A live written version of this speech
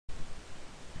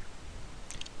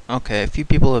Okay, a few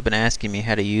people have been asking me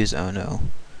how to use Ono,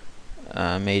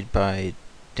 made by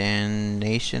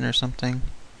Damnation or something.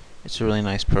 It's a really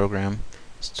nice program.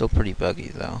 Still pretty buggy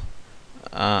though.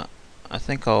 Uh, I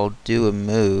think I'll do a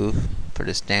move for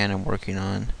this Dan I'm working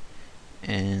on,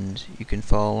 and you can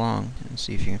follow along and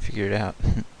see if you can figure it out.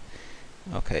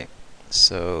 Okay,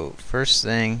 so first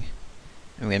thing,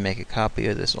 I'm gonna make a copy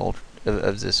of this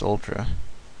ultra,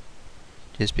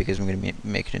 just because I'm gonna be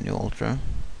making a new ultra.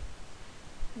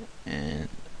 And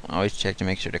always check to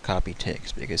make sure the copy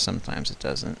ticks, because sometimes it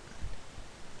doesn't.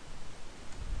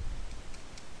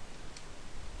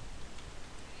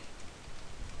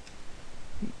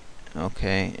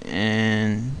 Okay,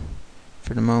 and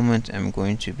for the moment I'm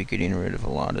going to be getting rid of a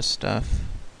lot of stuff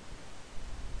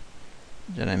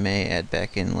that I may add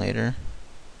back in later.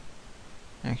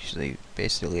 Actually,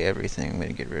 basically everything I'm going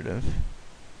to get rid of.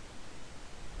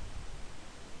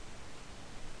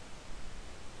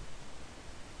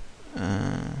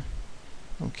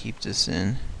 We'll keep this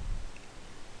in.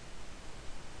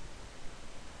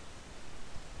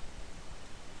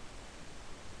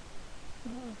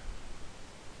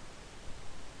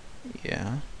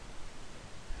 Yeah,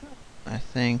 I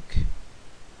think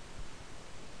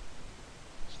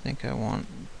I want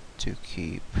to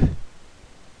keep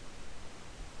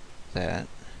that.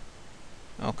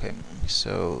 Okay,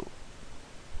 so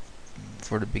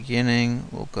for the beginning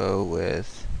we'll go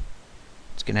with,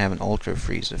 it's gonna have an ultra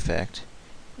freeze effect,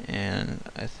 and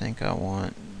I think I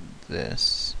want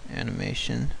this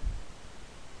animation,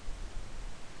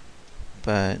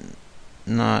 but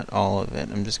not all of it.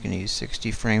 I'm just gonna use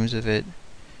 60 frames of it,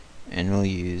 and we'll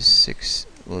use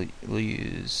we'll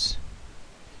use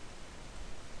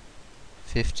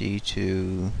 50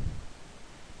 to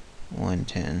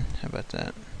 110. How about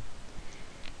that?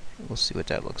 We'll see what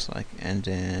that looks like, and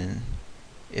then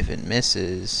if it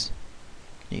misses,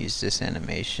 use this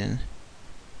animation,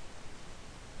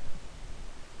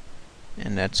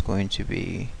 and that's going to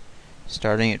be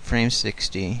starting at frame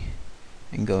 60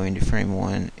 and going to frame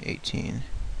 118.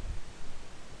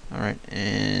 Alright,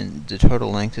 and the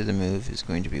total length of the move is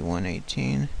going to be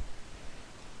 118.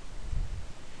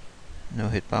 No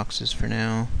hitboxes for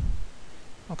now.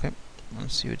 Okay,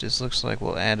 let's see what this looks like.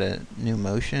 We'll add a new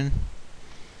motion.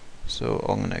 So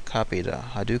I'm going to copy the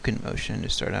Hadouken motion to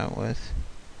start out with.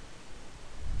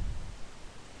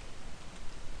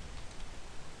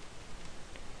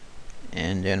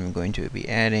 And then I'm going to be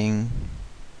adding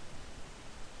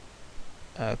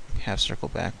a half circle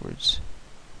backwards.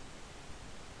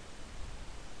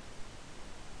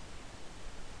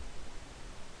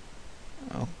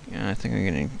 Okay, I think I'm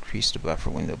going to increase the buffer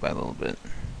window by a little bit.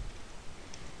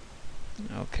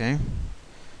 Okay,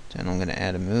 then I'm going to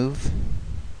add a move.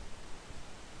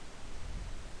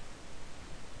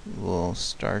 We'll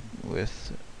start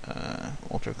with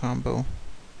ultra combo.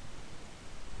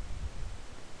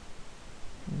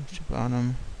 Move to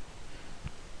bottom.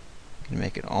 Can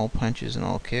make it all punches and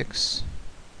all kicks.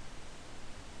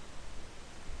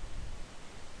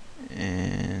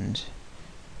 And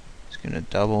it's going to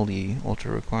double the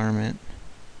ultra requirement.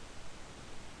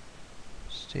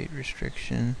 State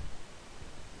restriction.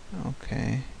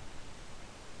 Okay.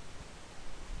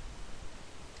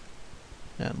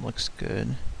 That looks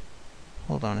good.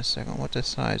 Hold on a second. What the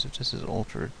size if this is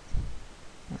ultra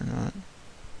or not?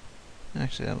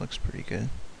 Actually, that looks pretty good.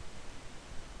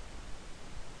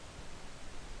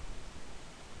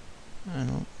 I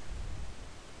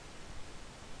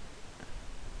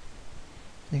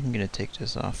think I'm gonna take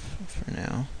this off for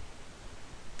now.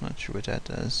 Not sure what that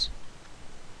does.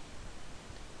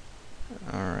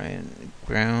 Alright,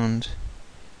 ground.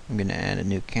 I'm gonna add a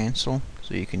new cancel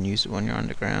so you can use it when you're on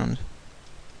the ground.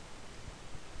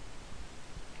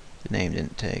 The name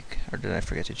didn't take, or did I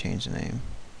forget to change the name?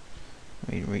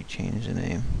 Let me re-change the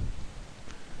name.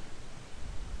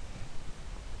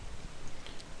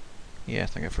 Yeah, I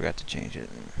think I forgot to change it.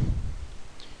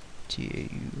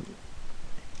 T-A-U-N-T.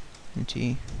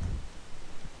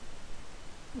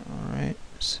 Alright,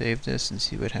 save this and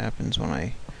see what happens when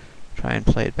I try and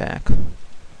play it back. So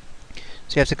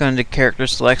you have to go into character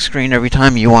select screen every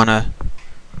time you want to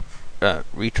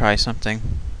retry something.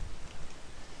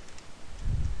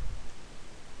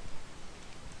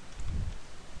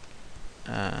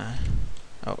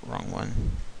 Oh, wrong one.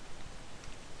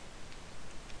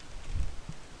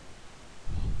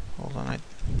 Hold on,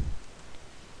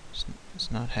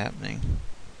 it's not happening.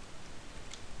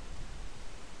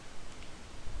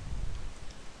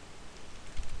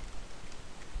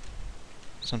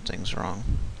 Something's wrong.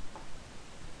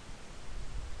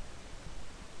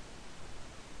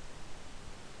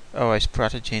 Oh, I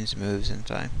forgot to change the moves in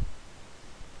time.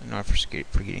 I know I'm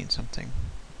forgetting something.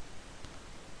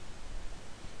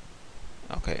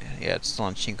 Okay, yeah, it's still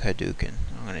on Hadouken.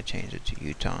 I'm gonna change it to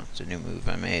Utah. It's a new move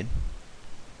I made.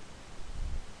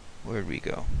 Where'd we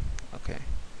go? Okay.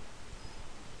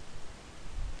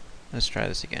 Let's try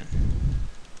this again.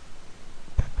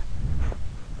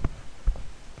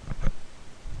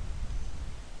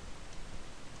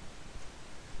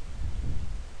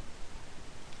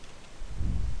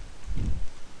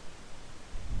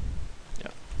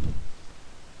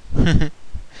 Yep.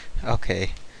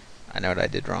 Okay. I know what I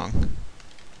did wrong.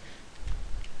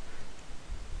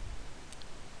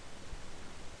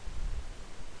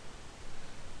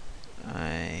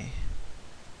 I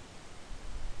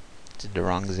did the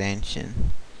wrong Zanshin.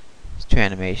 It's two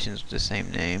animations with the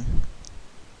same name.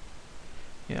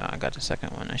 Yeah, I got the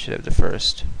second one. I should have the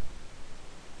first.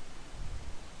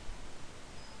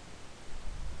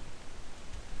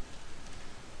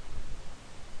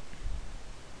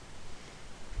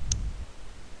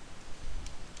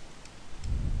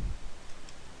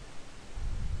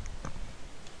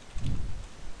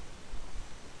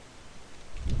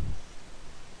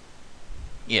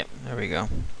 Yep, there we go.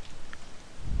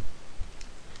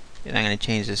 And I'm going to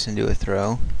change this into a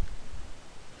throw.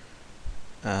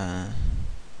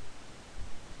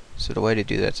 So the way to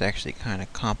do that's actually kind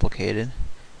of complicated,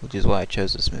 which is why I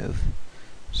chose this move.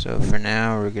 So for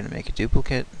now, we're going to make a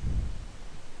duplicate.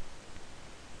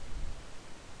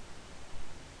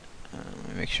 Let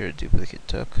me make sure a duplicate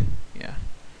took. Yeah.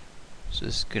 So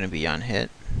this is going to be on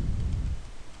hit.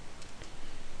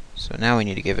 So now we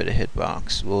need to give it a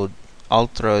hitbox. All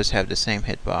throws have the same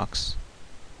hitbox,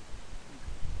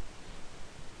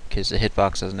 because the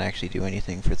hitbox doesn't actually do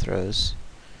anything for throws.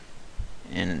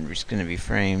 And it's going to be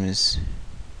frames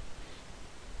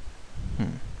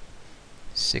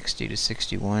 60 to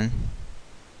 61.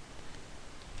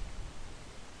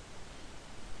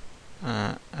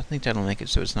 I think that'll make it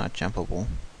so it's not jumpable.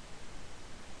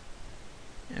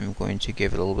 I'm going to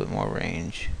give it a little bit more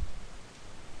range.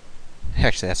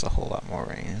 Actually, that's a whole lot more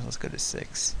range. Let's go to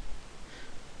 6.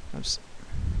 Oops.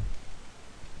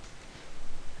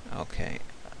 Okay.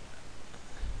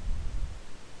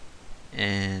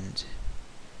 And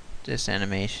this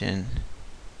animation,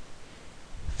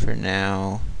 for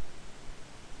now,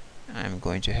 I'm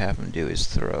going to have him do his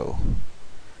throw,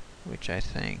 which I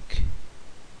think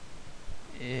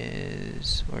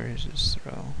is... where is his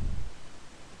throw?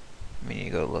 We need to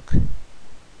go look.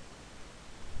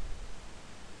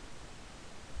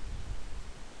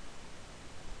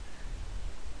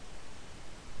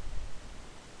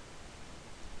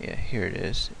 Yeah, here it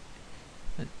is.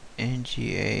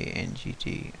 NGA,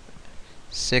 NGT.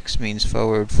 6 means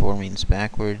forward, 4 means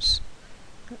backwards.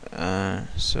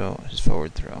 So his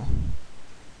forward throw.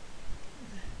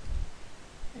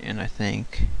 And I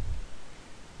think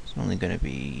it's only going to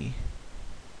be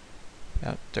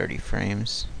about 30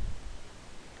 frames.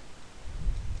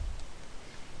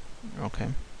 Okay.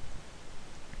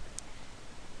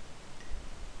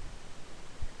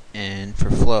 And for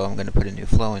flow, I'm going to put a new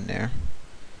flow in there.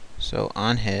 So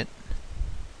on hit,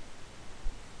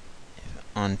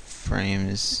 on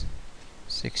frames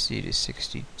 60 to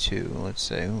 62, let's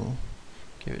say, we'll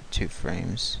give it 2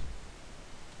 frames.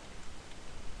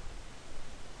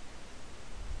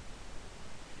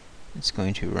 It's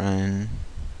going to run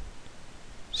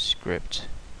script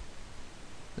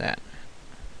that,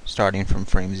 starting from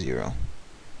frame 0.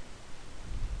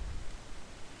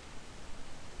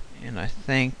 And I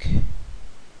think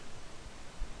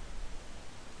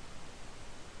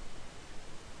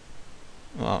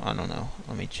well, I don't know.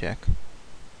 Let me check.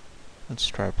 Let's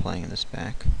try playing this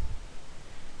back.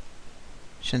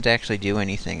 Shouldn't actually do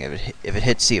anything if it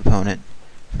hits the opponent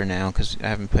for now, because I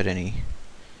haven't put any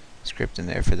script in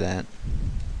there for that.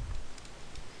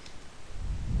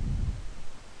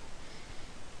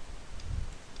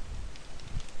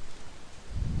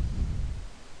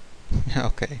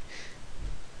 Okay.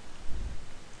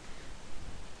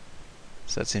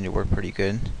 So that seemed to work pretty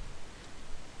good.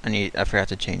 I forgot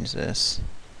to change this.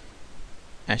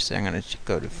 Actually, I'm gonna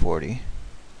go to 40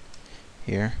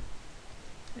 here,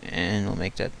 and we'll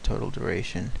make that total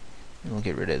duration, and we'll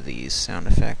get rid of these sound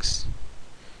effects.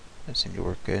 That seemed to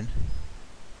work good.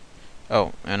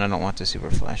 Oh, and I don't want the super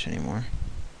flash anymore.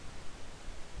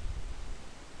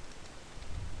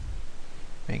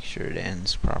 Make sure it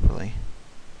ends properly,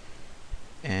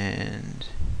 and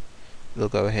we'll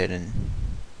go ahead and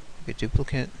make a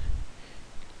duplicate.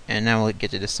 And now we'll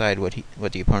get to decide what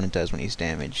the opponent does when he's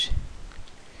damaged.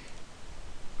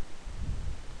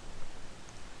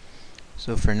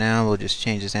 So for now, we'll just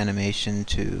change this animation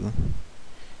to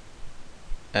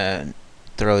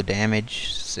throw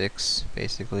damage 6,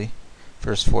 basically,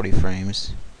 first 40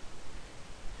 frames.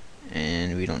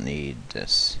 And we don't need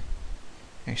this.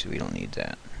 Actually, we don't need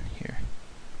that here.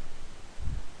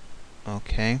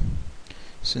 Okay.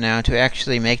 So now to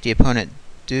actually make the opponent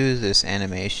do this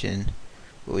animation,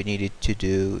 what we needed to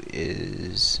do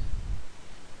is,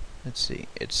 let's see,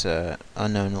 it's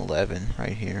unknown 11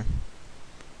 right here.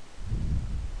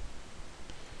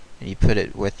 And you put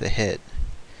it with the hit.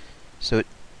 So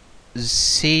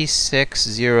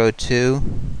C602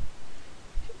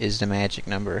 is the magic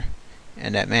number,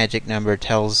 and that magic number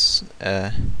tells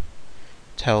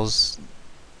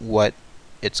what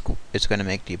it's going to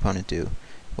make the opponent do,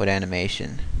 what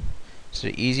animation. So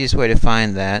the easiest way to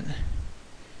find that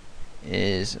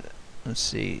is, let's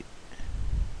see,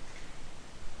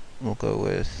 we'll go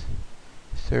with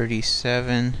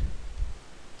 37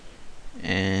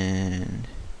 and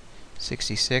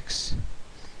 66,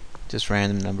 just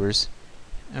random numbers.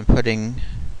 I'm putting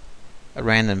a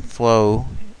random flow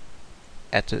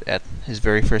at his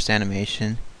very first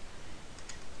animation.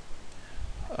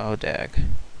 Oh dag.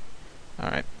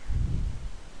 Alright.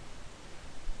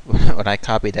 When I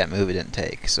copied that move, it didn't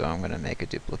take, so I'm going to make a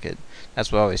duplicate.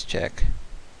 That's what I always check.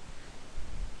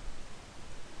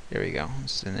 There we go.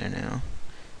 It's in there now.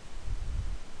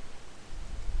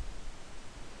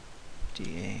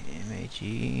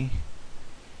 D-A-M-A-G.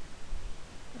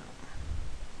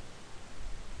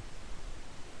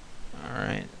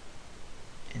 Alright.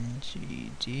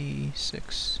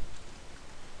 NGD6.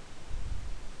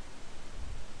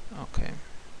 Okay.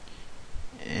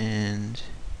 And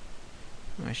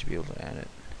I should be able to add it.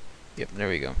 Yep, there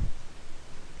we go.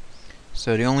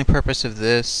 So the only purpose of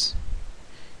this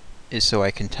is so I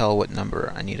can tell what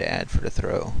number I need to add for the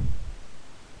throw.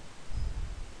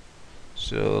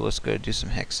 So let's go do some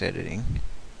hex editing.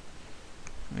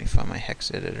 Let me find my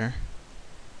hex editor.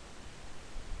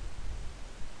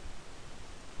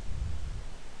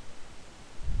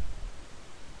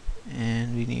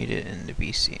 And we need it in the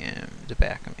BCM, the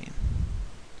back, I mean.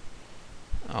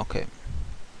 Okay.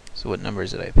 So what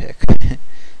numbers did I pick?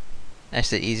 That's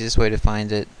the easiest way to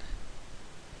find it.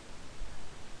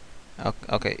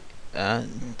 Okay.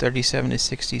 37 to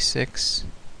 66.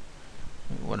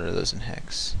 What are those in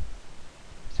hex?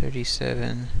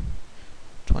 37,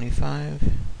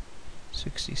 25,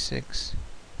 66,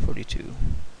 42.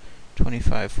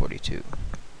 25, 42.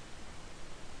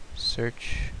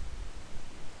 Search.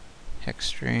 Hex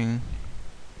string.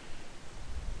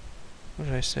 What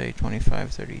did I say?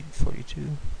 25, 30,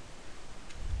 42.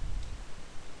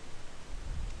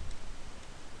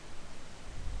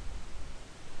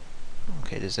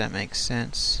 Okay, does that make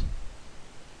sense?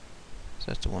 So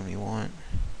that's the one we want.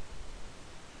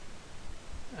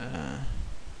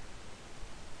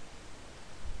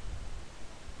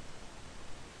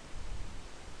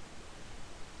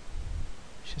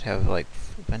 Should have like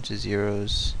a bunch of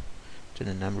zeros to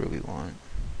the number we want.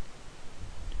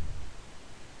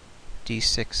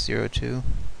 D602.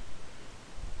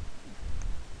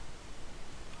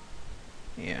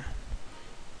 Yeah.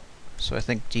 So I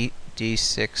think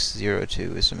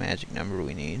D602 is the magic number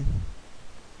we need.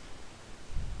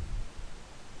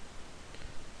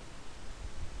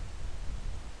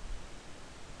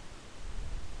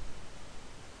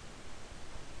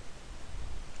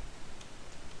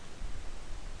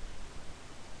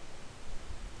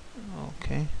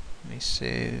 Okay, let me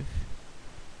save.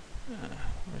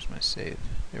 Where's my save?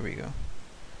 There we go.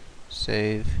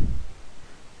 Save.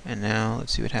 And now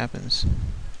let's see what happens.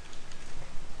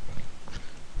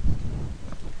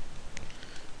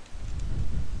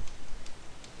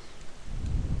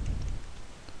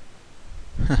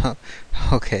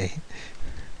 Okay.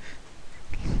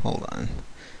 Hold on.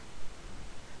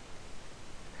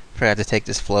 Forgot to take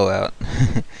this flow out.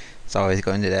 It's always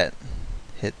going to that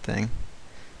hit thing.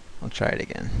 I'll try it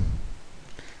again.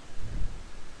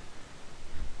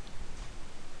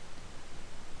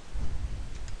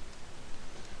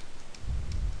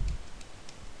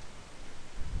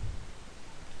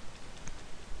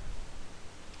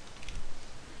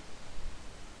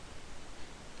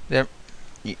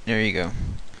 There you go.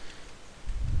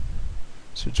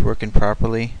 So it's working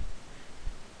properly.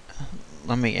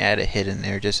 Let me add a hit in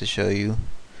there just to show you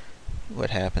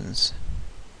what happens.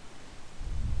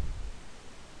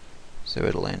 So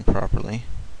it'll end properly.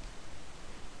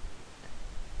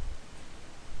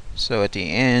 So at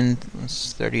the end,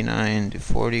 it's 39 to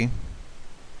 40.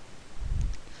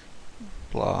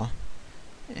 Blah.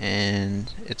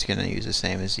 And it's going to use the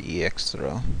same as the EX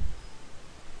throw.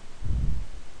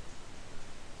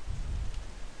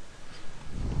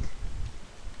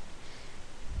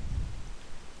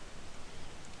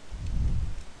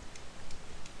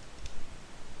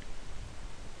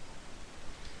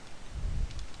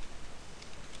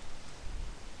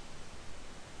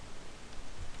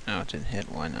 Oh, it didn't hit.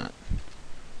 Why not?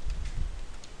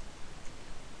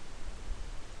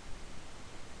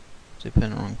 Did I put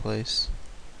in the wrong place?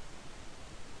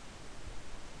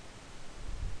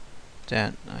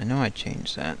 That, I know I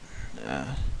changed that.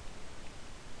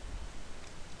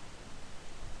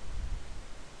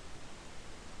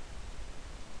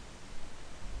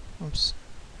 Oops.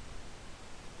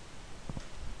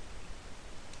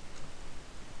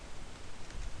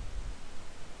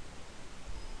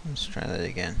 Let's try that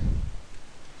again.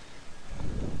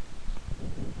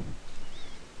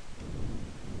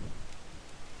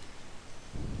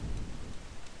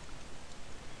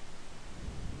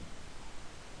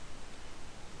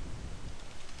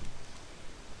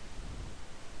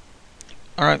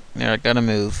 Alright, yeah, I gotta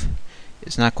move.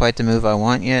 It's not quite the move I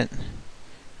want yet,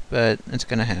 but it's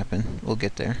gonna happen. We'll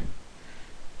get there.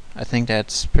 I think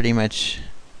that's pretty much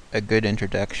a good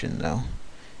introduction, though.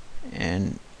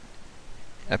 And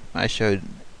I showed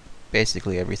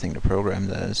basically everything the program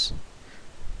does.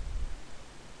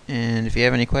 And if you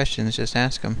have any questions, just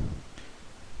ask them.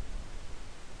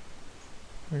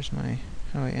 Where's my...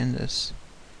 how do I end this?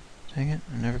 Dang it,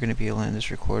 I'm never gonna be able to end this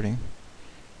recording.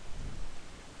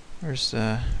 Where's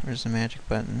the magic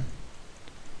button?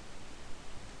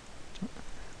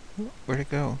 Where'd it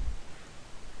go?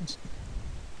 It's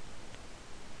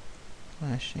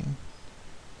flashing.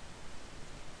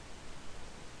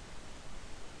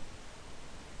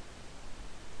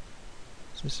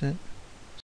 Is this it?